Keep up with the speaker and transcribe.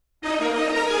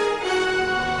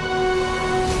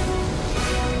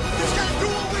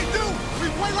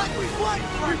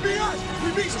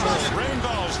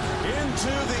Rainbows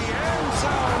into the end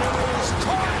zone. It is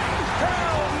caught.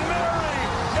 Hail Mary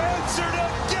answered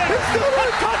again. It's a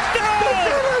touchdown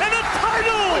and a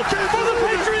title for the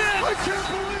Patriots. I can't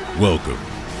believe it. Welcome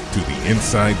to the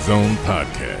Inside Zone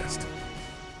Podcast.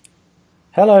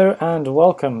 Hello and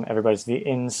welcome everybody to the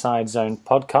Inside Zone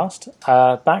Podcast.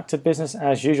 Back to business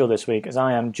as usual this week as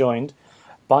I am joined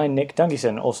by Nick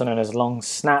Dungison, also known as Long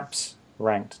Snaps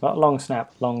Ranked. Not Long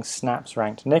Snap, Long Snaps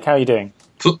Ranked. Nick, how are you doing?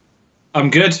 I'm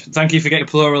good. Thank you for getting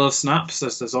plural of snaps.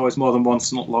 There's always more than one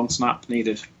long snap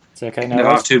needed. It's okay. Never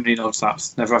have too many long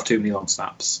snaps. Never have too many long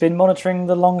snaps. Been monitoring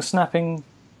the long snapping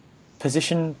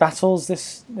position battles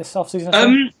this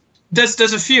off-season? There's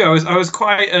a few. I was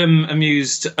quite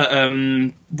amused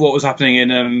at what was happening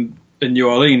in New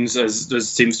Orleans, as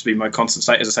seems to be my constant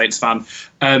state as a Saints fan,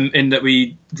 in that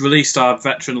we released our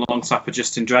veteran long snapper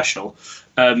Justin Dreschel.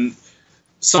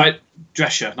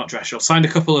 Signed a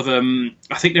couple of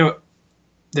I think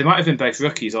they might have been both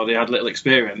rookies or they had little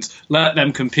experience. Let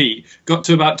them compete. Got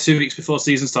to about 2 weeks before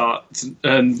season start,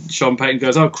 and Sean Payton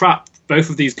goes, "Oh crap, both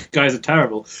of these guys are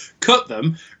terrible." Cut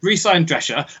them, re-signed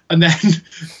Drescher, and then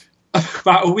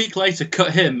about a week later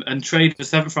cut him and traded a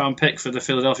 7th round pick for the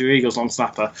Philadelphia Eagles long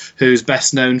snapper, who's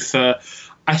best known for,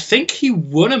 I think he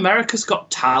won America's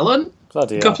Got Talent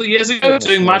a couple of years ago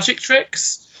doing magic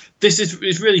tricks. This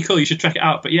is really cool. You should check it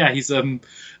out. But yeah, he's so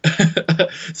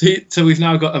we've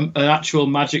now got an actual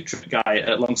magic trick guy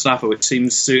at long snapper, which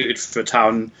seems suited for a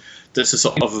town that's as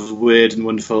sort of as weird and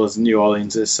wonderful as New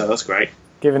Orleans is. So that's great.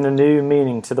 Giving a new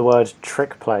meaning to the word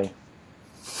trick play.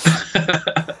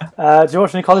 Did you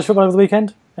watch any college football over the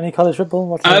weekend? Any college football?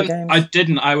 Watch any games? I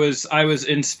didn't. I was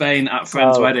in Spain at a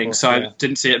friend's wedding, so I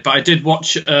didn't see it. But I did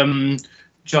watch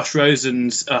Josh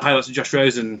Rosen's highlights of Josh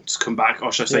Rosen's comeback,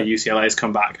 or should I say UCLA's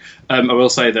comeback. I will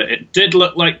say that it did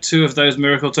look like 2 of those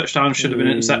miracle touchdowns should have been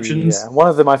interceptions. Yeah, one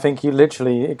of them I think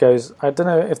it goes. I don't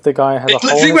know if the guy has a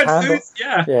hole in his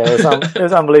hand. It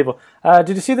was unbelievable. Did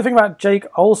you see the thing about Jake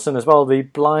Olsen as well, the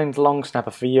blind long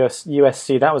snapper for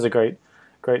USC? That was a great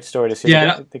story to see.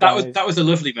 Yeah, that was a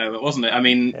lovely moment, wasn't it? I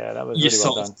mean, that was really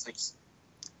well done.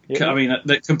 I mean,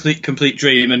 the complete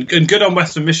dream, and good on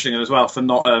Western Michigan as well for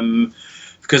not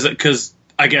because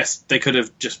I guess they could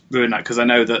have just ruined that, because I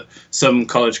know that some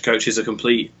college coaches are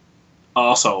complete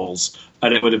arseholes,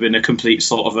 and it would have been a complete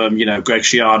sort of Greg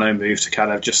Schiano move to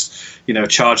kind of just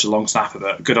charge the long snapper,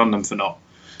 but good on them for not.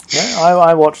 Yeah,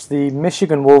 I watched the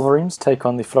Michigan Wolverines take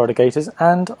on the Florida Gators,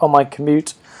 and on my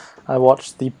commute I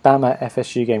watched the Bama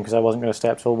FSU game because I wasn't going to stay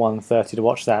up till 1:30 to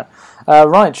watch that.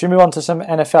 Right, should we move on to some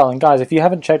NFL? And guys, if you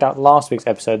haven't checked out last week's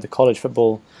episode, the college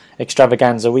football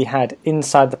extravaganza, we had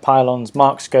Inside the Pylons,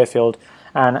 Mark Schofield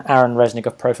and Aaron Resnick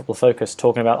of Pro Football Focus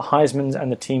talking about Heisman's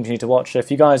and the teams you need to watch. So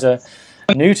if you guys are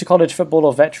new to college football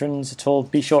or veterans at all,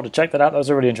 be sure to check that out. That was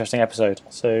a really interesting episode.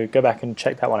 So go back and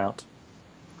check that one out.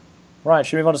 Right,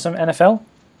 should we move on to some NFL?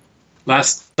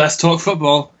 Let's talk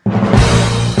football.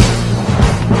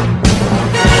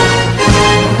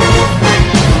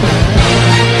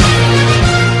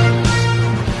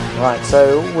 Right,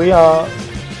 so we're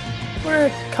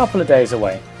a couple of days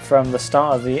away from the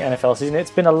start of the NFL season.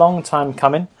 It's been a long time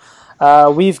coming.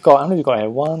 We've got, how many have we got here?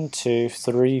 1, 2,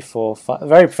 3, 4, 5.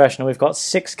 Very professional. We've got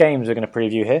 6 games we're going to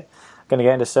preview here. Going to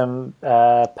get into some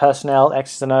personnel,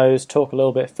 X's and O's, talk a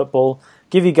little bit football,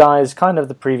 give you guys kind of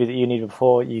the preview that you need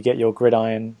before you get your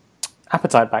gridiron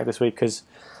appetite back this week, because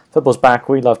football's back.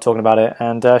 We love talking about it.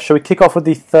 And shall we kick off with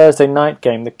the Thursday night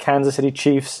game? The Kansas City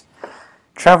Chiefs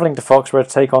travelling to Foxborough to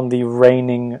take on the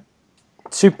reigning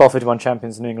Super Bowl 51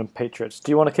 champions, New England Patriots.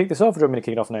 Do you want to kick this off, or do you want me to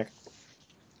kick it off, Nick?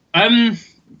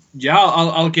 Yeah,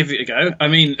 I'll give it a go. I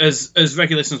mean, as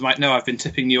regular listeners might know, I've been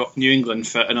tipping New England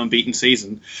for an unbeaten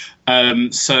season.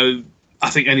 So I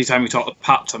think anytime we talk the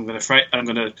Pats, I'm going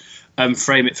to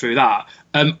frame it through that.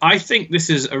 I think this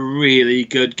is a really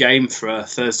good game for a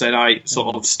Thursday night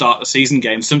sort of start the season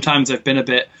game. Sometimes they've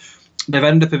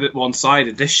ended up a bit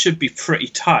one-sided. This should be pretty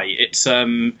tight. It's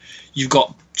you've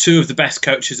got 2 of the best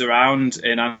coaches around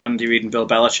in Andy Reid and Bill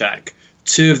Belichick,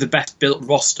 2 of the best built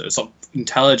rosters, sort of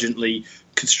intelligently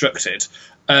constructed.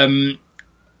 And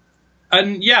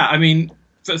yeah, I mean,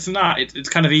 from that, it's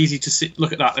kind of easy to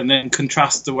look at that and then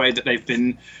contrast the way that they've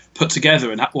been put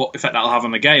together and what effect that'll have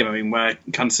on the game. I mean, where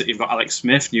Kansas City have got Alex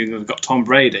Smith, New England have got Tom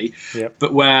Brady,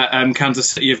 but where Kansas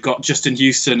City have got Justin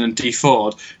Houston and Dee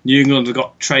Ford, New England have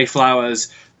got Trey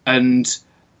Flowers and,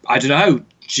 I don't know,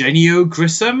 Genio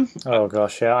Grissom. Oh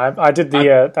gosh, yeah, I did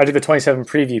the 27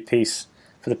 preview piece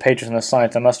for the Patriots on the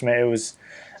site. I must admit, it was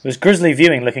grisly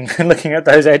viewing, looking at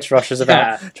those edge rushers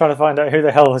about trying to find out who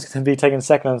the hell was going to be taking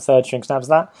second and third string snaps.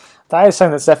 That is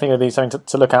something that's definitely going to be something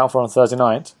to look out for on Thursday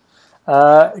night.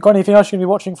 Got anything else you're going to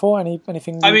be watching for?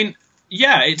 Anything? I mean,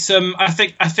 yeah, it's I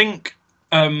think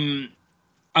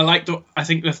I like the. I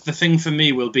think the thing for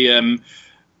me will be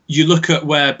you look at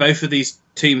where both of these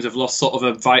teams have lost sort of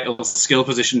a vital skill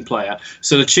position player.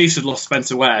 So the Chiefs have lost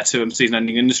Spencer Ware to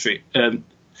season-ending injury.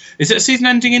 Is it a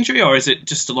season-ending injury or is it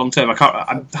just a long-term? I can't.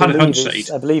 I had a hunch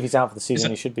that I believe he's out for the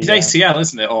season. He should be. He's ACL,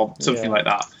 isn't it, or something like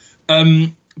that?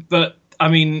 But I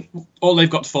mean, all they've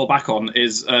got to fall back on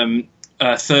is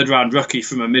a third-round rookie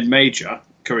from a mid-major,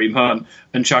 Kareem Hunt,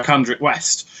 and Charkandrick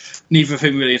West. Neither of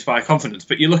whom really inspire confidence.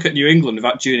 But you look at New England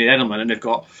without Julian Edelman, and they've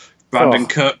got Brandon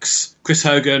Cooks, Chris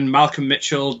Hogan, Malcolm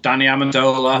Mitchell, Danny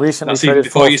Amendola. Recently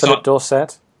traded for Philip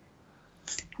Dorsett.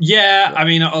 Yeah, I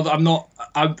mean, I'm not.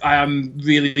 I am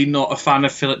really not a fan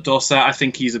of Philip Dorsett. I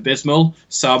think he's abysmal.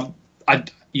 So I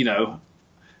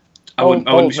wouldn't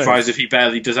be surprised if he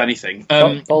barely does anything.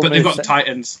 But they've got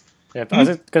Titans. Yeah, but I was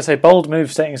going to say, bold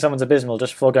move saying someone's abysmal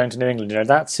just before going to New England.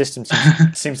 That system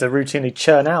seems to routinely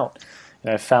churn out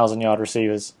 1,000-yard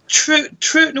receivers. True.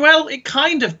 Well, it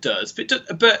kind of does,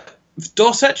 but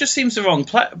Dorsett just seems the wrong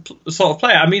sort of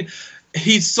player. I mean,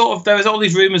 there was all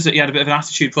these rumours that he had a bit of an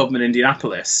attitude problem in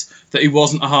Indianapolis, that he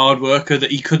wasn't a hard worker,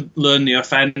 that he couldn't learn the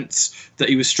offence, that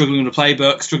he was struggling with the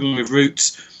playbook, struggling with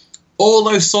routes. All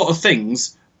those sort of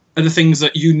things are the things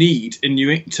that you need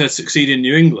to succeed in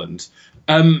New England.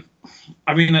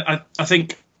 I mean, I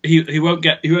think he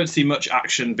won't see much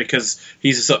action because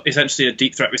he's essentially a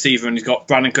deep threat receiver, and he's got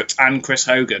Brandon Cooks and Chris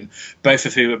Hogan, both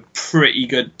of whom are pretty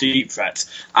good deep threats.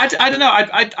 I don't know.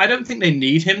 I don't think they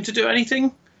need him to do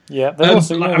anything. Yeah, they've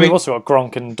also got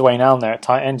Gronk and Dwayne Allen there at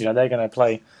tight end. They're going to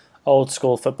play old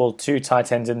school football, 2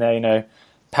 tight ends in there.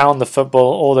 Pound the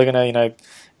football, or they're going to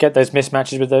get those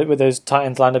mismatches with those tight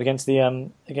ends lined up against the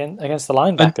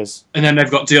linebackers. And then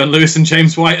they've got Dion Lewis and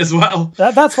James White as well.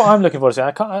 That's what I'm looking forward to.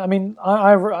 I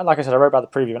like I said, I wrote about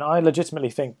the preview, and I legitimately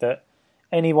think that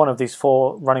any one of these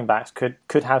 4 running backs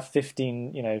could have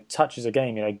 15 touches a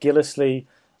game. Gillislee,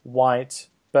 White,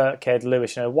 Burkhead,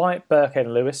 Lewis. White, Burkhead,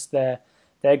 and Lewis. They're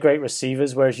great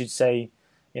receivers, whereas you'd say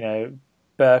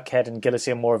Burkhead and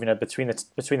Gillislee are more of between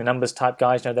the numbers type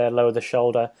guys. They're lower the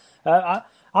shoulder.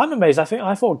 I'm amazed. I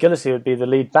thought Gillislee would be the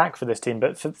lead back for this team,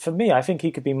 but for me, I think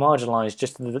he could be marginalised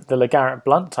just the LeGarrette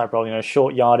Blount type role,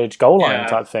 short yardage, goal line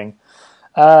type thing.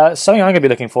 Something I'm going to be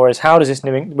looking for is how does this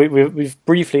New England... We've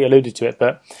briefly alluded to it,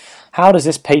 but how does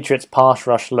this Patriots pass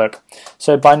rush look?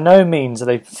 So by no means are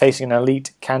they facing an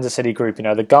elite Kansas City group.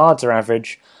 The guards are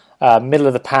average, middle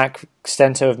of the pack,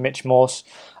 extento of Mitch Morse.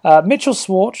 Mitchell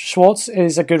Schwartz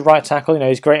is a good right tackle.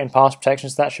 He's great in pass protection,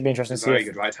 so that should be interesting to see. Very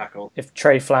good right tackle. If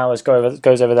Trey Flowers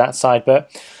goes over that side, but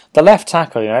the left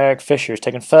tackle, Eric Fisher, is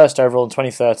taken first overall in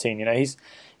 2013.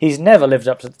 He's never lived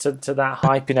up to that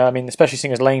hype. Especially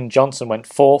seeing as Lane Johnson went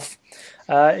 4th.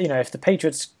 If the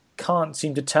Patriots can't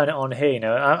seem to turn it on here,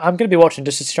 I'm going to be watching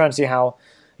just to try and see how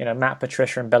Matt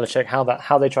Patricia and Belichick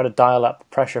how they try to dial up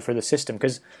pressure through the system,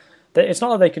 because it's not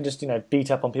that they can just beat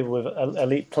up on people with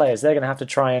elite players. They're going to have to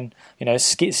try and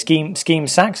scheme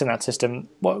sacks in that system.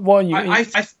 What are you?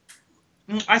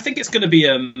 I think it's going to be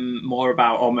more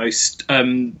about almost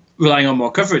relying on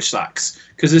more coverage sacks,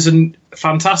 because there's a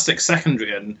fantastic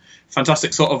secondary and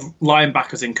fantastic sort of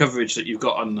linebackers in coverage that you've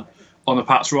got on the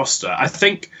Pats roster. I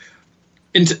think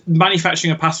into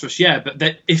manufacturing a pass rush, but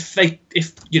if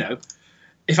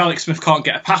Alex Smith can't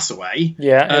get a pass away,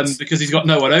 because he's got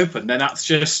no one open, then that's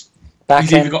just.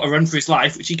 He's either got to run for his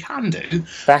life, which he can do.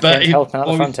 Back end helping out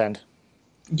the front end.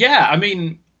 Yeah, and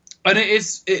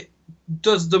it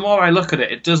does, the more I look at it,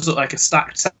 it does look like a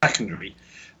stacked secondary.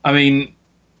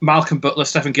 Malcolm Butler,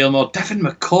 Stephen Gilmore, Devin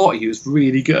McCourty, who's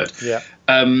really good. Yeah.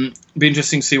 Be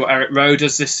interesting to see what Eric Rowe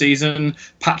does this season.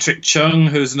 Patrick Chung,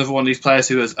 who's another one of these players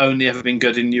who has only ever been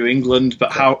good in New England,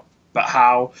 but how?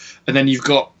 And then you've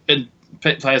got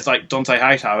players like Dante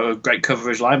Hightower, who are great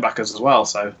coverage linebackers as well,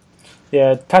 so...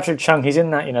 Yeah, Patrick Chung, he's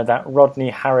in that that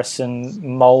Rodney Harrison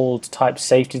mold type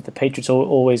safety the Patriots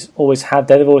always had.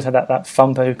 They've always had that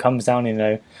thumper who comes down,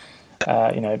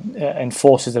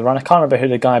 enforces the run. I can't remember who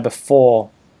the guy before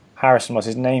Harrison was.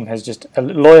 His name has just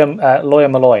Lawyer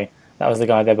Malloy. That was the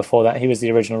guy there before that. He was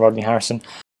the original Rodney Harrison.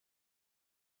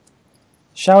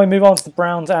 Shall we move on to the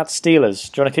Browns at Steelers?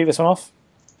 Do you want to kick this one off?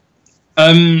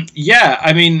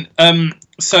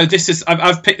 So this is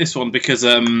I've picked this one because.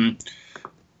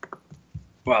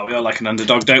 Well, we are like an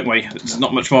underdog, don't we? There's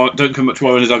not much more. Don't come much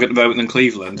more underdog at the moment than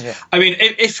Cleveland. Yeah.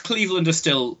 If Cleveland are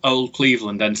still old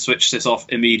Cleveland, then switch this off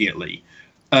immediately.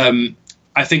 I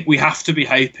think we have to be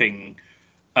hoping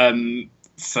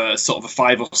for sort of a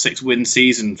 5 or 6 win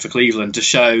season for Cleveland to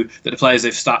show that the players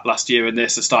they've started last year in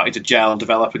this are starting to gel,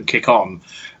 develop, and kick on.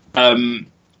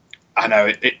 I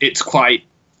know it's quite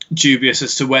dubious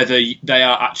as to whether they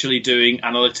are actually doing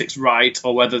analytics right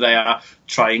or whether they are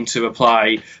trying to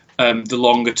apply the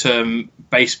longer term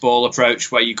baseball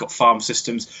approach where you've got farm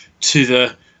systems to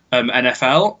the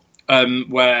NFL,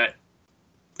 where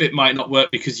it might not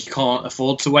work because you can't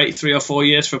afford to wait 3 or 4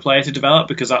 years for a player to develop,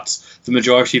 because that's the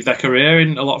majority of their career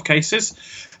in a lot of cases.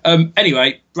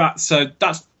 Anyway, so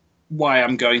that's why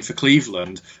I'm going for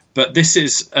Cleveland. But this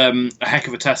is a heck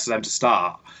of a test for them to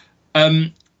start.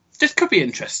 This could be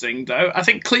interesting, though. I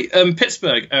think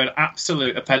Pittsburgh are an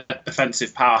absolute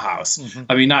offensive powerhouse. Mm-hmm.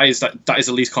 I mean, that is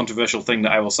the least controversial thing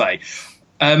that I will say.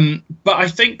 But I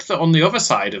think that on the other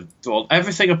side of the ball,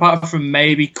 everything apart from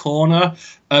maybe corner,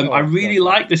 I really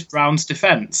like this Browns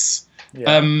defense.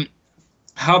 Yeah.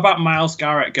 How about Myles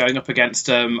Garrett going up against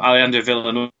Alejandro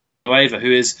Villanueva,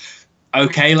 who is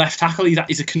okay left tackle?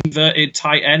 He's a converted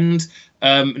tight end.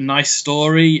 Nice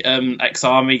story,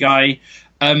 ex-Army guy.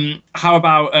 How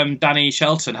about Danny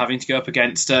Shelton having to go up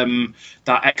against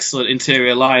that excellent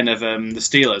interior line of the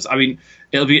Steelers? I mean,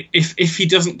 it'll be if he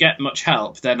doesn't get much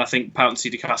help, then I think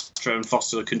Pouncey, DeCastro, and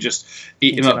Foster can just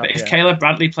eat him up. But if Caleb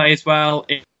Brantley plays well,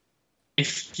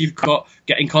 if you've got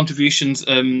getting contributions,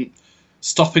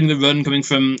 stopping the run coming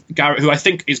from Garrett, who I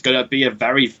think is going to be a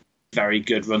very, very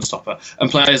good run stopper, and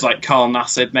players like Carl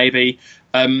Nassib maybe.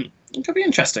 It could be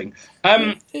interesting.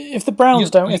 If the Browns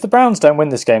don't win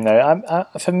this game, though,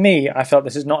 for me, I felt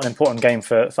this is not an important game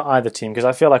for either team, because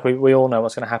I feel like we all know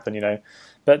what's going to happen, you know.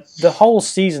 But the whole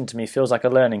season to me feels like a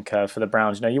learning curve for the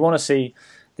Browns. You know, you want to see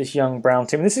this young Brown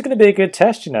team. This is going to be a good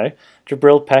test, you know.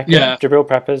 Jabril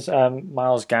Peppers,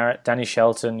 Myles Garrett, Danny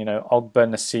Shelton, you know, Ogba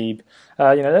Nassib.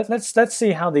 You know, let's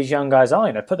see how these young guys are.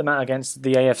 You know, put them out against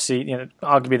the AFC, you know,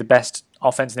 arguably the best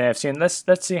offense in the AFC, and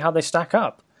let's see how they stack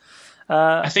up.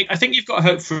 I think you've got to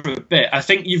hope for a bit. I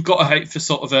think you've got to hope for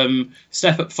sort of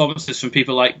step-up performances from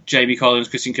people like Jamie Collins,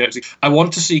 Christian Kirksey. I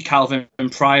want to see Calvin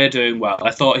Pryor doing well.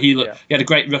 I thought he had a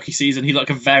great rookie season. He looked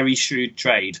like a very shrewd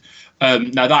trade.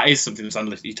 Now that is something that's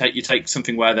analytic. You take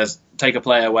something where take a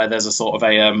player where there's a sort of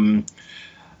a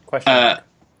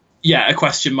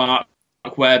question mark,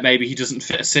 where maybe he doesn't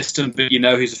fit a system, but you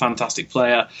know he's a fantastic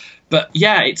player. But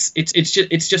yeah, it's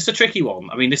just a tricky one.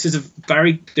 I mean, they've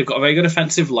got a very good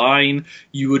offensive line.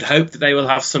 You would hope that they will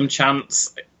have some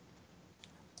chance,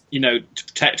 you know, to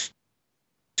protect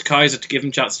Kaiser, to give him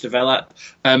a chance to develop,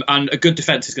 and a good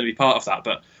defense is going to be part of that.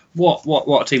 But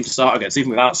what a team to start against, even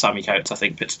without Sammy Coates. I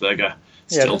think Pittsburgh are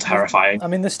still terrifying. I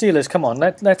mean, the Steelers, come on,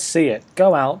 let's see it.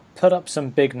 Go out, put up some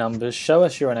big numbers, show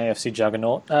us you're an AFC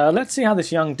juggernaut. Let's see how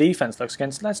this young defense looks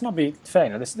against. Let's not be fair.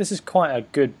 You know, this is quite a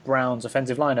good Browns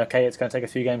offensive line. Okay, it's going to take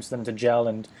a few games for them to gel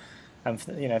and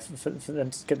you know, for them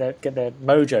to get their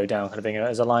mojo down, kind of thing, you know,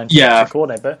 as a line to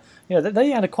coordinate. But you know, they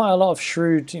had quite a lot of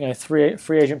shrewd, you know,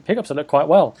 free agent pickups that look quite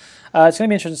well. It's going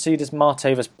to be interesting to see, does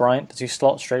Martavis Bryant, does he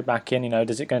slot straight back in? You know,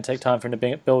 does it going to take time for him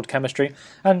to build chemistry?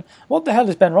 And what the hell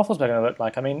is Ben Roethlisberger going to look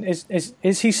like? I mean, is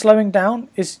he slowing down?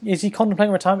 Is he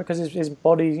contemplating retirement because his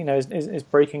body, you know, is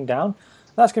breaking down?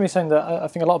 That's going to be something that I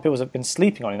think a lot of people have been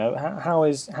sleeping on. You know, how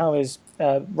is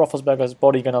Roethlisberger's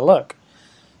body going to look?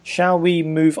 Shall we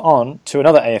move on to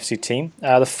another AFC team,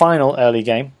 the final early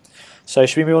game? So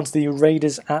should we move on to the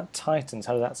Raiders at Titans?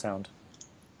 How does that sound?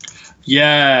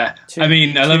 Yeah, I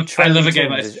love a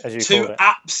game like this. Two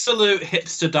absolute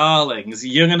hipster darlings,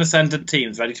 young and ascendant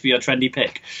teams ready to be a trendy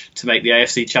pick to make the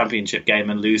AFC Championship game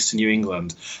and lose to New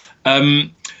England. I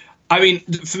mean,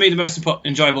 for me, the most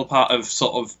enjoyable part of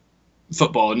sort of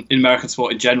football in American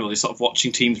sport in general is sort of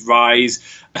watching teams rise,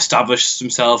 establish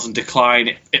themselves and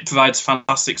decline. It provides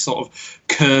fantastic sort of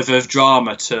curve of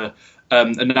drama to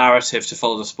a narrative to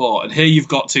follow the sport. And here you've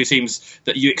got two teams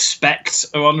that you expect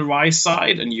are on the rise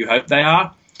side and you hope they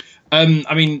are.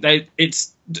 I mean,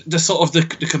 it's the sort of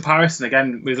the comparison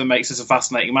again with them makes this a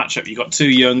fascinating matchup. You've got two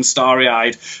young,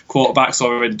 starry-eyed quarterbacks,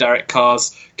 or in Derek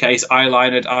Carr's case,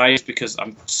 eyelinered eyes, because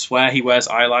I swear he wears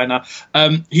eyeliner.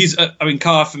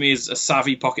 Carr for me is a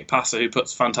savvy pocket passer who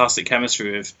puts fantastic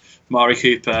chemistry with Mari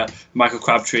Cooper, Michael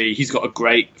Crabtree. He's got a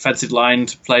great offensive line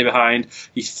to play behind.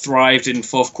 He thrived in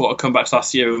fourth quarter comebacks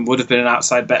last year and would have been an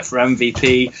outside bet for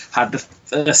MVP had the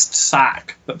first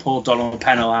sack that Paul Donald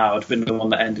Penn allowed been the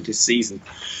one that ended his season.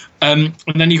 And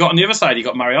then you got on the other side, you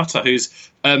got Mariota, who's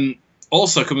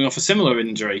also coming off a similar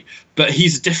injury, but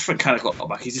he's a different kind of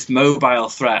quarterback. He's this mobile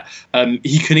threat.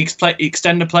 He can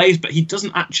extend the plays, but he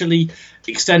doesn't actually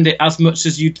extend it as much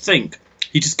as you'd think.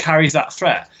 He just carries that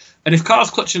threat. And if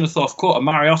Carr's clutching the fourth quarter,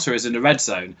 Mariota is in the red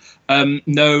zone.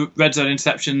 No red zone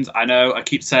interceptions. I know, I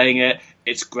keep saying it.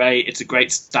 It's great. It's a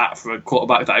great stat for a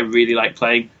quarterback that I really like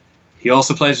playing. He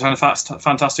also plays behind a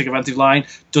fantastic offensive line.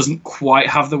 Doesn't quite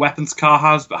have the weapons Carr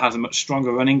has, but has a much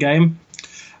stronger running game.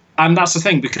 And that's the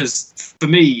thing, because for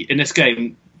me, in this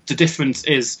game, the difference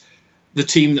is the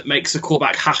team that makes the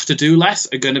quarterback have to do less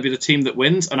are going to be the team that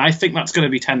wins. And I think that's going to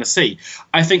be Tennessee.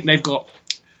 I think they've got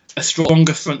a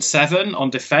stronger front seven on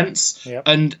defense. Yep.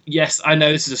 And yes, I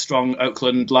know this is a strong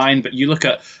Oakland line, but you look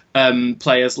at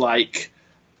players like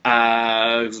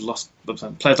players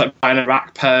like Brian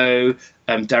Arakpo,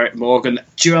 Derek Morgan,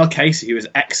 Jurrell Casey, who is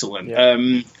excellent.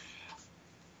 Yep.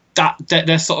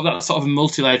 They're sort of a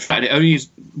multi-layered threat. It only is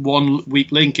one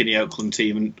weak link in the Oakland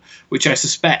team, and which I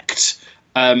suspect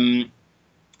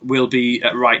will be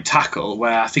at right tackle,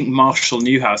 where I think Marshall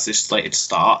Newhouse is slated to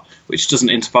start, which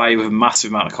doesn't inspire you with a massive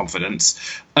amount of confidence.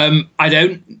 I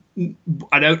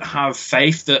don't have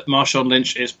faith that Marshawn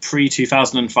Lynch is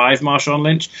pre-2005 Marshawn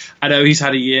Lynch. I know he's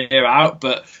had a year out,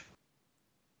 but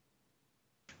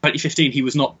 2015 he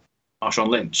was not Marshawn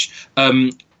Lynch.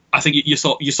 I think you're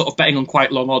sort of betting on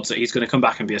quite long odds that he's going to come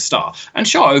back and be a star. And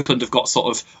sure, Oakland have got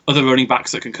sort of other running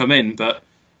backs that can come in, but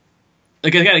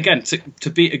again, to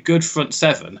beat a good front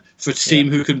seven for a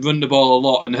team who can run the ball a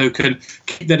lot and who can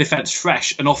keep their defense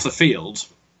fresh and off the field,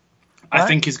 I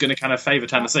think is going to kind of favour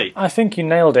Tennessee. I think you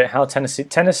nailed it. How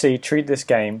Tennessee treat this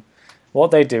game.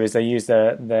 What they do is they use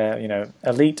their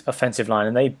elite offensive line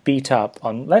and they beat up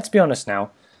on. Let's be honest now,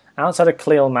 outside of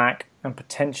Khalil Mack and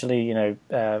potentially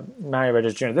Mario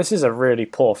Raiders Jr. This is a really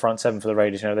poor front seven for the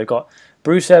Raiders. They've got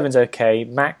Bruce Irvin's okay,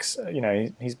 Max.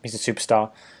 He's a superstar.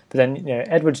 But then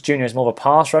Edwards Jr. is more of a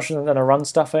pass rusher than a run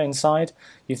stuffer inside.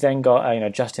 You've then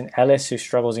got Justin Ellis, who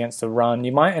struggles against the run.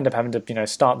 You might end up having to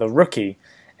start the rookie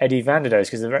Eddie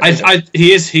Vanderdoes because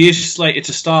he is slated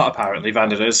to start apparently,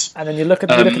 Vanderdoes. And then you look at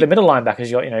the middle linebackers.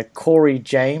 You got Corey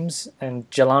James and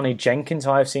Jelani Jenkins,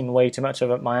 who I've seen way too much of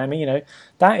at Miami.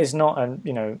 That is not a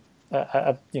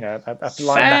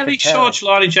fairly sure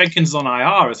Jelani Jenkins is on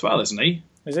IR as well, isn't he?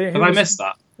 Is he? Have I missed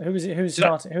that? Who's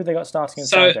starting? Who have they got starting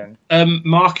inside then?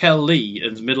 Markel Lee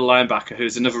as middle linebacker,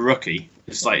 who's another rookie,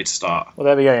 is slated to start. Well,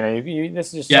 there we go.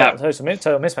 This is just a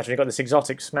total mismatch. You've got this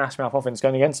exotic smash mouth offense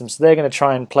going against them, so they're going to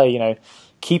try and play,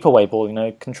 keep away ball,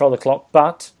 control the clock.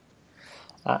 But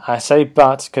I say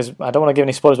but because I don't want to give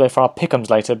any spoilers away for our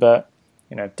pick'ems later. But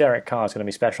Derek Carr is going to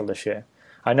be special this year.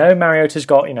 I know Mariota's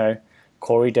got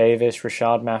Corey Davis,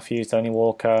 Rashard Matthews, Tony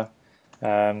Walker.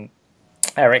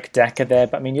 Eric Decker there,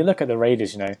 but you look at the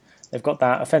Raiders, they've got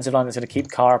that offensive line that's going to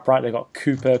keep Carr upright. They've got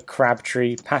Cooper,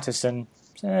 Crabtree, Patterson,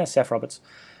 Seth Roberts.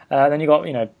 Then you've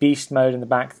got, beast mode in the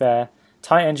back there.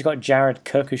 Tight ends, you've got Jared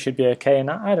Cook, who should be okay. And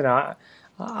I don't know,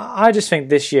 I just think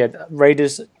this year,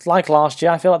 Raiders, like last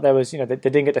year, I feel like there was, they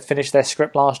didn't get to finish their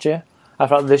script last year. I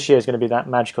feel like this year is going to be that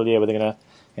magical year where they're going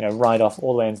to, ride off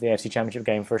all the way into the AFC Championship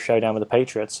game for a showdown with the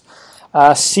Patriots.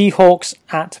 Seahawks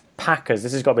at Packers.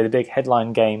 This has got to be the big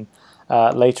headline game.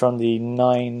 Later on the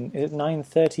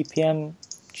 9:30 p.m.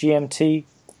 GMT.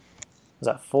 Is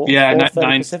that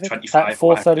 4:30 Pacific?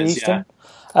 4:30 Eastern.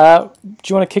 Yeah. Do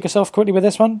you want to kick us off quickly with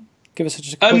this one? Give us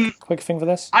just a quick thing for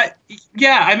this.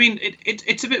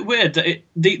 It's a bit weird that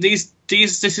this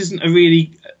isn't a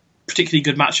really particularly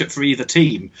good matchup for either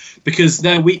team because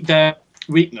their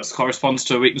weakness corresponds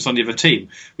to a weakness on the other team,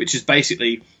 which is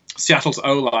basically Seattle's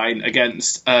O-line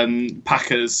against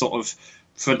Packers' sort of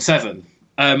front seven.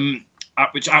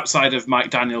 Which outside of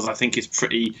Mike Daniels, I think is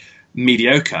pretty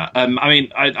mediocre. I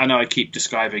know I keep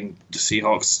describing the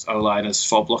Seahawks O-line as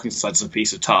four blocking sleds and a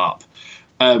piece of tarp.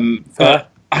 But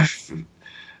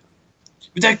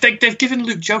they've given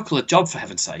Luke Jokel a job, for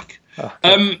heaven's sake.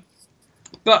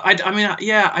 But I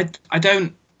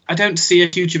don't see a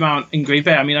huge amount in Green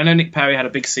Bay. I know Nick Perry had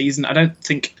a big season. I don't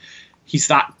think he's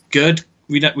that good.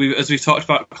 As we've talked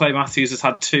about, Clay Matthews has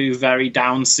had two very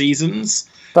down seasons.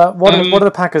 But what do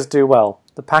the Packers do well?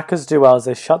 The Packers do well is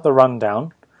they shut the run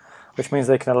down, which means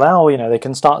they can allow, they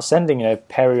can start sending,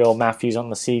 Perry or Matthews on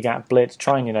the C-gap blitz,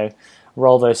 try and,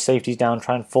 roll those safeties down,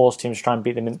 try and force teams to try and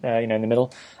beat them, in the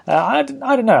middle. I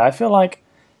don't know. I feel like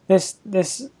this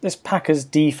Packers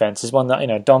defense is one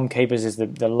that, Dom Capers is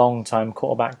the long-time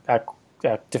quarterback,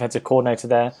 defensive coordinator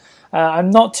there.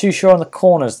 I'm not too sure on the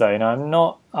corners, though. I'm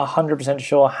not 100%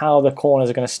 sure how the corners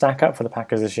are going to stack up for the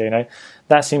Packers this year.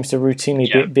 That seems to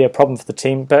routinely be a problem for the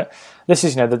team. But this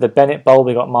is, the Bennett Bowl.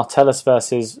 We got Martellus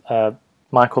versus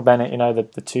Michael Bennett.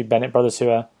 The two Bennett brothers who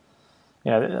are,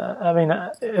 are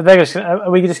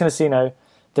we just going to see,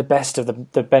 the best of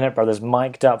the Bennett brothers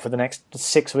mic'd up for the next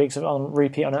 6 weeks on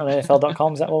repeat on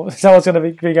NFL.com? Is that what's going to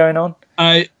be going on?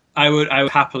 I would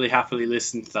happily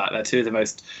listen to that. They're two of the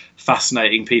most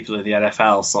fascinating people in the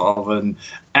NFL, sort of. And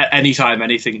anytime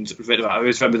anything's written about, I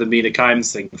always remember the Mina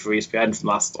Kimes thing for ESPN from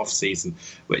last off season,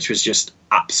 which was just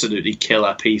absolutely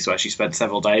killer piece where she spent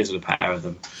several days with a pair of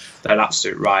them. They're an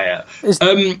absolute riot. Is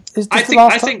this I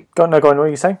the think. Go on. What were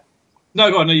you saying? No,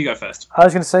 go on. No, you go first. I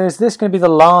was going to say, is this going to be the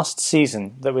last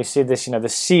season that we see this? The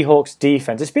Seahawks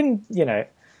defense. It's been,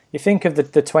 you think of the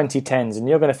 2010s, and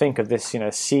you're going to think of this,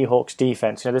 Seahawks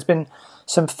defense. There's been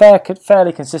some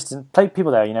fairly consistent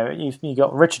people there. You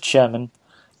got Richard Sherman,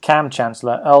 Cam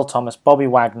Chancellor, Earl Thomas, Bobby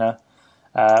Wagner,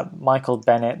 Michael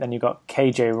Bennett. Then you've got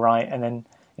KJ Wright, and then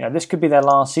this could be their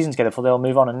last season together before they'll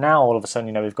move on. And now all of a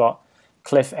sudden, we've got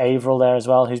Cliff Averill there as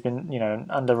well, who's been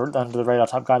under the radar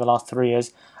type guy the last 3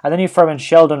 years, and then you throw in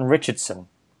Sheldon Richardson.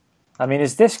 I mean,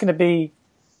 is this going to be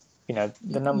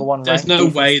the number one? There's no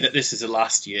way that this is the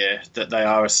last year that they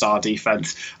are a star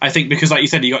defense. I think because, like you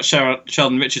said, you got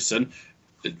Sheldon Richardson,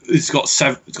 who's got it's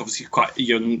obviously quite a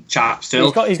young chap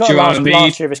still. He's got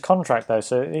last year of his contract though,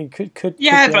 so he could.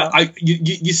 Yeah, but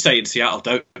you stay in Seattle,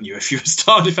 don't you? If you're a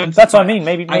star defense, that's what I mean.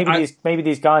 Maybe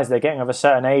these guys, they're getting of a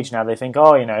certain age now. They think,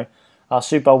 our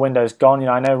Super Bowl window's gone.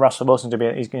 I know Russell Wilson's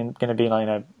going to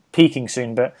be peaking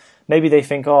soon, but maybe they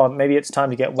think, maybe it's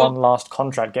time to get one last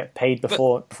contract, get paid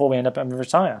before we end up having to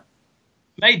retire.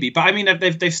 Maybe, but I mean,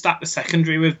 they've stacked the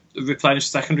secondary with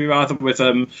replenished secondary rather with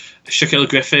Shaquille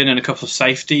Griffin and a couple of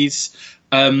safeties.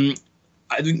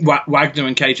 I think Wagner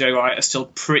and KJ Wright are still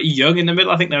pretty young in the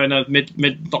middle. I think they're in a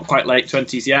mid, not quite late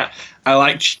 20s yet. I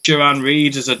like Jaron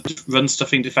Reed as a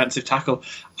run-stuffing defensive tackle.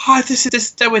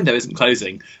 Their window isn't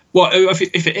closing. Well,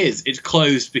 if it is, it's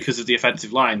closed because of the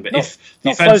offensive line. But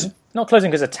not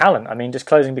closing because of talent. I mean, just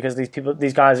closing because these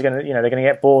guys are going to, they're going to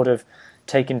get bored of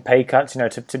taking pay cuts,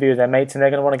 to be with their mates, and they're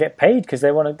going to want to get paid because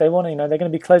they want to, they're going to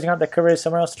be closing out their careers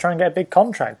somewhere else to try and get a big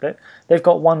contract. But they've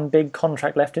got one big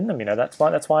contract left in them. That's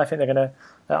why I think they're going to,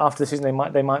 after the season,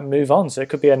 they might move on. So it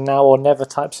could be a now or never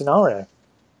type scenario.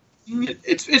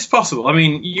 It's possible. I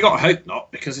mean, you got to hope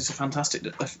not, because it's a fantastic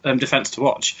defense to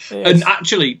watch. And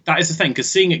actually, that is the thing, because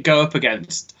seeing it go up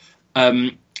against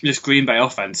this Green Bay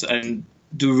offense and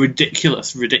the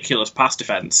ridiculous pass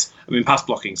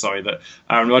blocking, that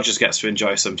Aaron Rodgers gets to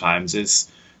enjoy sometimes,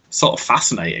 is sort of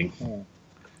fascinating.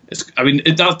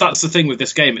 That's the thing with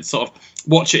this game. It's sort of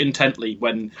watch it intently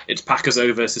when it's Packers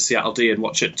O versus Seattle D, and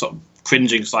watch it sort of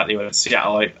cringing slightly when it's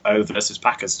Seattle O versus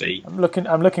Packers D. I'm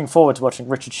looking forward to watching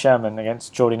Richard Sherman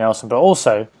against Jordy Nelson, but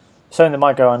also something that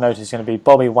might go unnoticed is going to be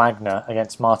Bobby Wagner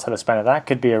against Martellus Bennett. That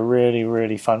could be a really,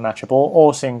 really fun matchup.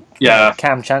 Or seeing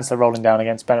Cam Chancellor rolling down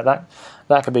against Bennett.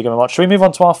 That could be a good watch. Should we move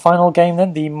on to our final game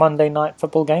then, the Monday Night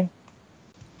Football game?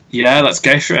 Yeah, let's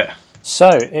go for it. So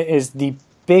it is the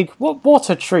big, what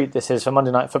a treat this is for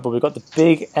Monday Night Football. We've got the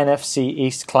big NFC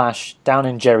East clash down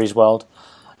in Jerry's World.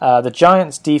 The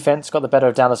Giants' defense got the better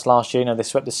of Dallas last year. They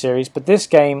swept the series. But this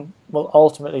game will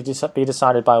ultimately be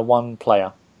decided by one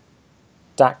player,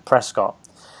 Dak Prescott.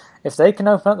 If they can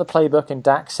open up the playbook in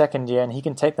Dak's second year and he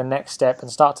can take the next step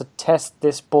and start to test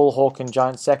this ball-hawking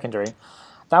Giants secondary,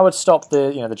 that would stop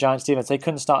the Giants defense. They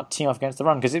couldn't start teeing off against the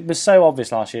run because it was so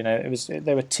obvious last year.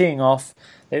 They were teeing off.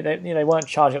 They weren't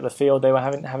charging up the field. They were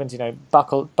having to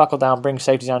buckle down, bring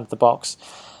safety down to the box.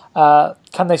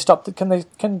 Can they stop?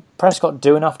 Can Prescott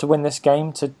do enough to win this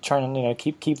game to try and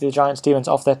keep the Giants defense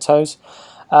off their toes?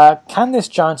 Can this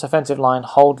Giants offensive line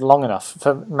hold long enough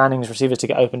for Manning's receivers to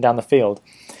get open down the field?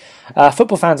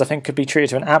 Football fans, I think, could be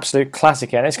treated to an absolute classic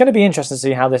here, and it's going to be interesting to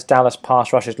see how this Dallas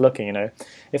pass rush is looking.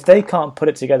 If they can't put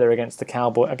it together against the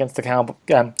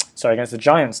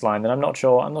Giants line, then I'm not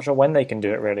sure when they can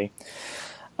do it really.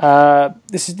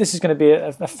 This is going to be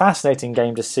a fascinating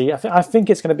game to see. I think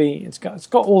it's going to be it's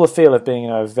got all the feel of being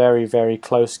a very, very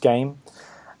close game.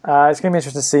 It's going to be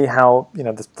interesting to see how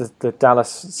the Dallas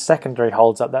secondary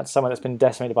holds up. That's someone that's been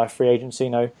decimated by free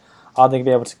agency. Are they going to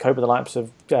be able to cope with the likes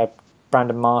of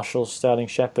Brandon Marshall, Sterling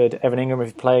Shepard, Evan Ingram if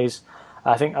he plays?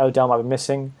 I think Odell might be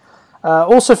missing.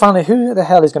 Also, finally, who the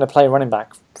hell is going to play running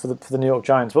back for the New York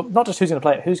Giants? Well, not just who's going to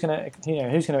play it, who's going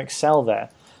to excel there.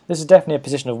 This is definitely a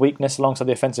position of weakness alongside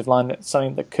the offensive line. That's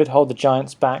something that could hold the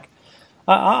Giants back.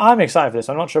 I'm excited for this.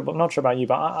 I'm not sure about you,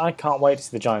 but I can't wait to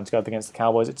see the Giants go up against the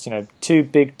Cowboys. It's two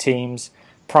big teams,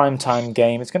 primetime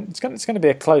game. It's going to be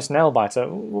a close nail biter.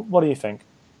 What do you think?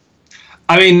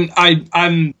 I mean,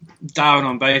 I'm down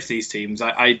on both these teams.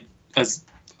 As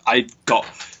I got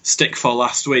stick for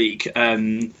last week.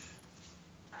 I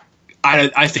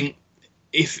think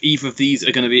if either of these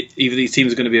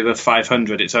teams are going to be above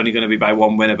 500, it's only going to be by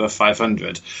one win above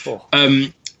 500. Oh.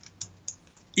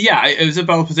 It was a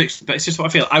bold prediction, but it's just what I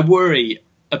feel. I worry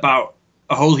about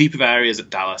a whole heap of areas at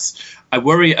Dallas. I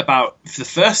worry about, for the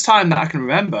first time that I can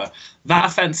remember, that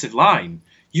offensive line.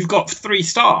 You've got 3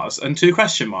 stars and 2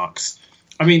 question marks.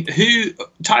 I mean,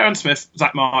 Tyron Smith,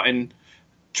 Zach Martin,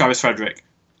 Travis Frederick,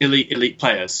 elite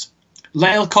players.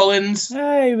 La'el Collins.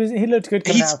 Yeah, he looked good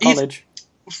coming out of college.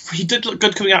 He did look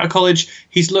good coming out of college.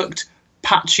 He's looked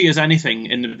patchy as anything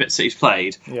in the bits that he's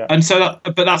played. Yeah. And so,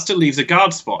 but that still leaves a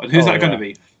guard spot. And who's that going to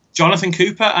be? Jonathan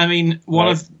Cooper. I mean, one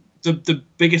of the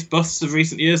biggest busts of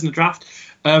recent years in the draft.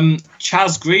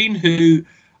 Chaz Green, who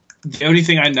the only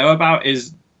thing I know about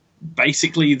is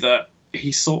basically that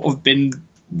he's sort of been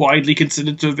widely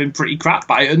considered to have been pretty crap.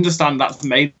 But I understand that's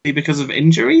mainly because of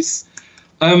injuries.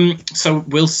 So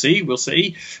we'll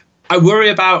see. I worry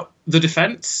about the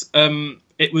defense.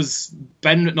 It was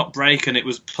bend not break, and it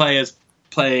was players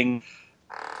playing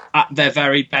at their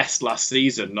very best last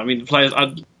season. I mean, players.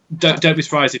 Don't be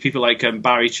surprised if people like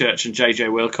Barry Church and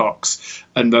JJ Wilcox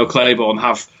and Mo Claiborne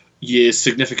have years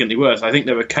significantly worse. I think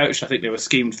they were coached. I think they were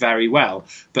schemed very well.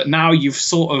 But now you've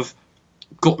sort of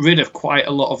got rid of quite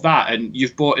a lot of that, and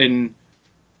you've brought in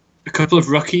a couple of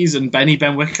rookies and Benny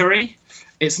Benwickery.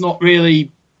 It's not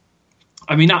really.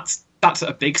 I mean, that's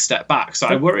a big step back. So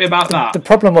I worry about that. The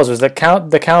problem was that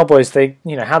the Cowboys, they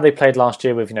how they played last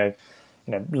year with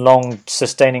long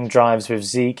sustaining drives with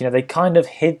Zeke. They kind of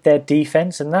hid their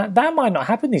defense, and that might not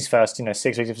happen these first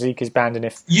 6 weeks if Zeke is banned. And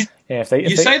if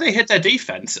they say they hid their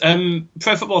defense,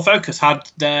 Pro Football Focus had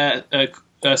their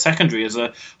secondary as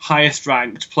a highest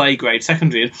ranked play grade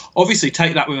secondary, and obviously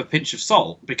take that with a pinch of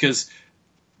salt because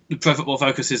the Pro Football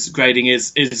Focus's grading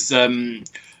isn't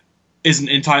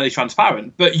entirely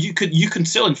transparent, but you can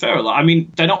still infer a lot. I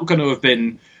mean, they're not going to have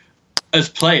been, as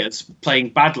players, playing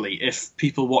badly if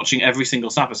people watching every single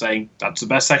snap are saying that's the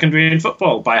best secondary in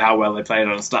football by how well they played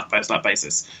on a snap by snap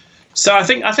basis. So I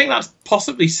think that's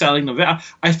possibly selling them a bit.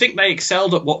 I think they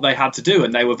excelled at what they had to do,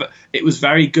 and it was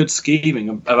very good scheming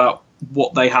about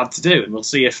what they had to do, and we'll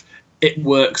see if it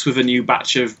works with a new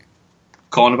batch of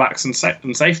cornerbacks and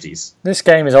safeties. This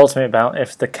game is ultimately about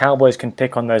if the Cowboys can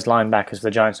pick on those linebackers for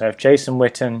the Giants. So if Jason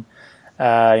Witten,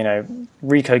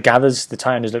 Rico Gathers, the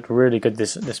tight end has looked really good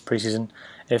this preseason.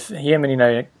 If him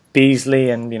and Beasley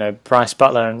and Bryce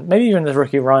Butler and maybe even the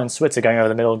rookie Ryan Switzer going over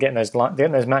the middle, getting those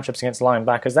matchups against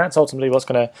linebackers, that's ultimately what's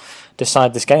going to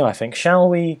decide this game, I think. Shall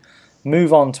we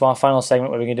move on to our final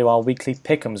segment where we're going to do our weekly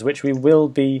pick'ems, which we will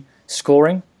be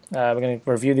scoring. We're going to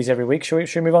review these every week.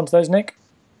 Should we move on to those, Nick?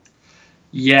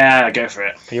 Yeah, go for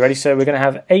it. Are you ready? So we're going to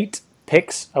have 8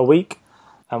 picks a week,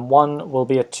 and 1 will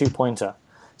be a 2-pointer.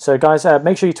 So guys,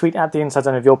 make sure you tweet at the Inside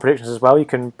Zone of your predictions as well. You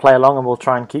can play along, and we'll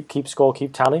try and keep score,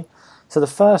 keep tally. So the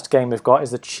first game we've got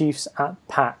is the Chiefs at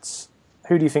Pats.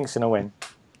 Who do you think's going to win?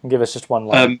 And give us just one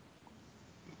line.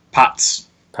 Pats.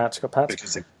 Pats, got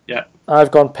Pats. Yeah.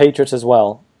 I've gone Patriots as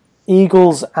well.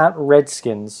 Eagles at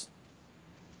Redskins.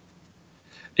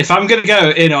 If I'm going to go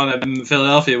in on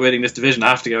Philadelphia winning this division, I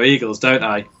have to go Eagles, don't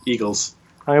I? Eagles.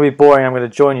 I'm going to be boring. I'm going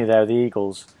to join you there, the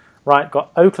Eagles. Right,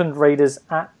 got Oakland Raiders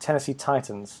at Tennessee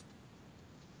Titans.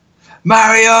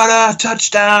 Mariota,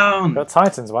 touchdown! Got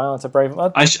Titans. Wow, that's a brave.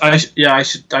 I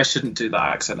shouldn't do that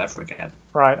accent ever again.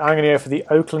 Right, I'm going to go for the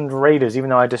Oakland Raiders, even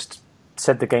though I just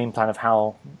said the game plan of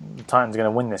how the Titans are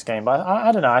going to win this game. But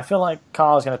I don't know. I feel like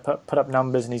Carr's going to put up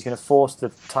numbers, and he's going to force the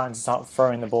Titans to start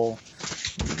throwing the ball.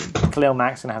 Khalil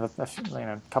Mack's going to have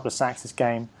a couple of sacks this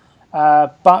game.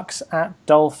 Bucks at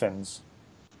Dolphins.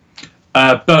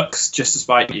 Bucks, just to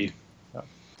spite you.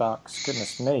 Bucks,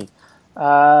 goodness me.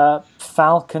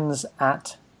 Falcons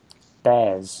at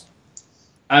Bears.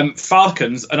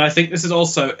 Falcons, and I think this is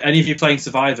also, any of you playing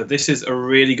Survivor, this is a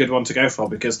really good one to go for,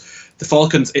 because the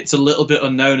Falcons, it's a little bit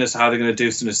unknown as to how they're going to do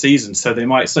this in the season, so they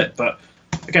might slip, but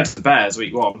against the Bears,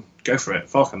 week 1, go for it,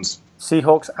 Falcons.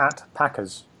 Seahawks at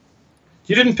Packers.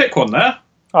 You didn't pick one there?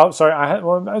 Oh, sorry, it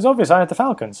was obvious, I had the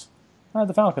Falcons.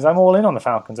 I'm all in on the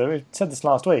Falcons. We said this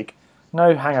last week.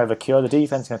 No hangover cure, the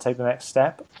defense is going to take the next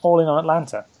step. All in on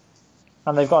Atlanta.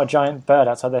 And they've got a giant bird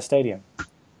outside their stadium.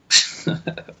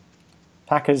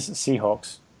 Packers,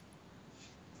 Seahawks.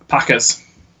 Packers.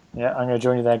 Yeah, I'm going to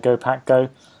join you there. Go, Pack, go.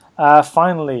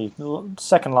 Finally,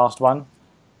 second last one.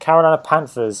 Carolina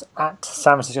Panthers at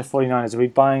San Francisco 49ers. Are we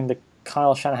buying the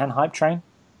Kyle Shanahan hype train?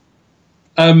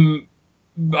 I'm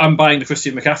buying the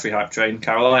Christian McCaffrey hype train,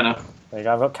 Carolina. There you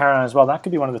go. I've got Carolina as well. That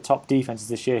could be one of the top defenses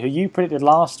this year, who you predicted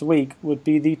last week would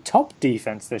be the top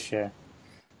defense this year.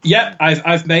 Yeah,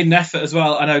 I've made an effort as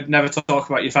well. I know never talk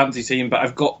about your fantasy team, but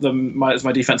I've got them as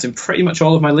my defense in pretty much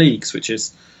all of my leagues, which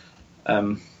is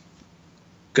going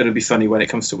to be funny when it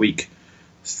comes to week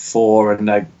 4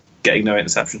 and getting no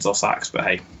interceptions or sacks. But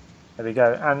hey, there we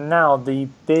go. And now the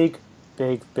big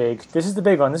big. This is the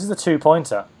big one. This is the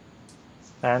 2-pointer.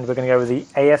 And we're going to go with the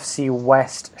AFC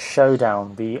West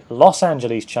showdown. The Los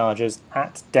Angeles Chargers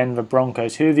at Denver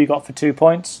Broncos. Who have you got for 2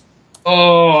 points?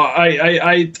 Oh,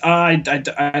 I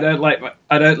don't like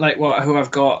who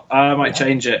I've got. I might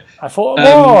change it. I thought.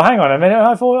 Whoa, hang on a minute.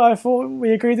 I thought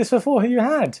we agreed this before. Who you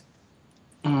had?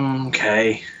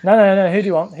 Okay. No. Who do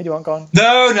you want? Go on.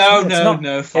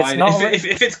 No. Fine.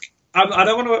 If it's, I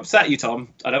don't want to upset you, Tom.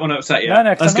 I don't want to upset you. No.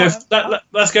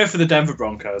 Let's go for the Denver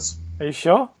Broncos. Are you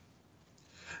sure?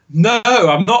 No,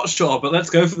 I'm not sure, but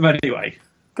let's go for them anyway.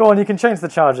 Go on. You can change the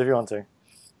charge if you want to.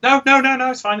 No.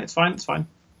 It's fine.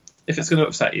 If it's going to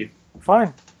upset you.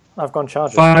 Fine. I've gone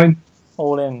Chargers. Fine.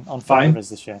 All in on favorites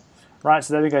this year. Right,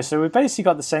 so there we go. So we've basically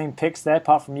got the same picks there,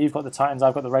 apart from you've got the Titans,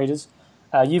 I've got the Raiders.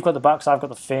 You've got the Bucks, I've got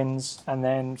the Finns. And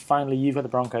then finally you've got the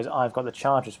Broncos, I've got the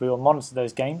Chargers. We will monitor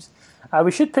those games.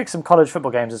 We should pick some college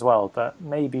football games as well, but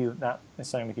maybe that is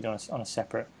something we could do on a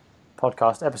separate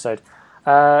podcast episode.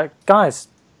 Guys,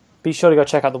 be sure to go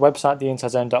check out the website,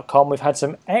 theinsidezone.com. We've had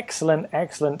some excellent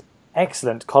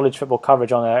college football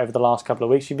coverage on there over the last couple of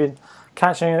weeks. You've been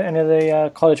catching any of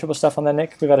the college football stuff on there,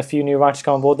 Nick? We've had a few new writers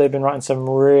come on board. They've been writing some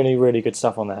really good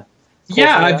stuff on there.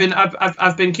 Yeah,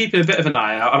 I've been keeping a bit of an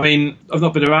eye out. I mean, I've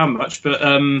not been around much, but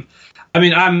I'm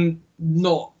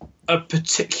not a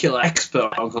particular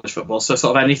expert on college football, so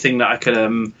sort of anything that I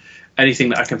can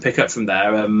pick up from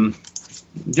there,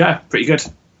 yeah, pretty good.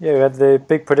 Yeah, we had the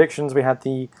big predictions. We had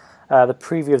the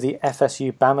preview of the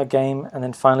FSU Bama game, and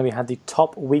then finally we had the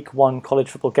top week 1 college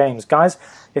football games. Guys,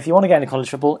 if you want to get into college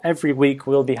football, every week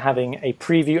we'll be having a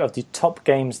preview of the top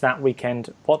games that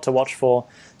weekend, what to watch for,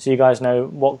 so you guys know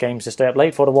what games to stay up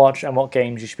late for to watch and what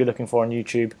games you should be looking for on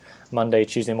YouTube Monday,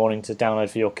 Tuesday morning to download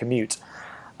for your commute.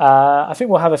 I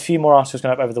think we'll have a few more articles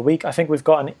going up over the week. I think we've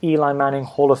got an Eli Manning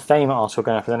Hall of Fame article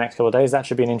going up for the next couple of days. That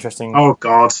should be an interesting... Oh,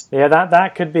 God. Yeah,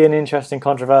 that could be an interesting,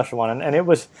 controversial one. And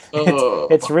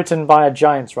it's written by a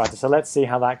Giants writer, so let's see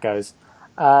how that goes.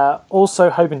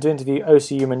 Also hoping to interview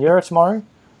Osi Umenyiora tomorrow,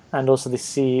 and also the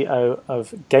CEO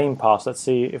of Game Pass. Let's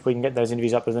see if we can get those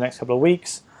interviews up over the next couple of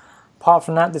weeks. Apart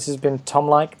from that, this has been Tom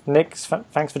Like. Nick,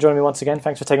 thanks for joining me once again.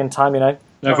 Thanks for taking time, No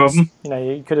problem.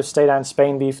 You could have stayed out in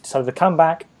Spain, but you've decided to come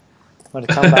back. Come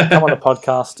on the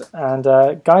podcast. And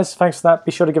guys, thanks for that.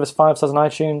 Be sure to give us 5 stars on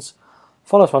iTunes.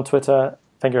 Follow us on Twitter.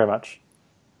 Thank you very much.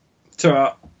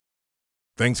 Ta-ra.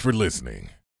 Thanks for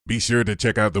listening. Be sure to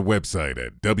check out the website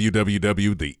at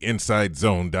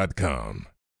www.theinsidezone.com.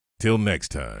 Till next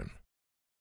time.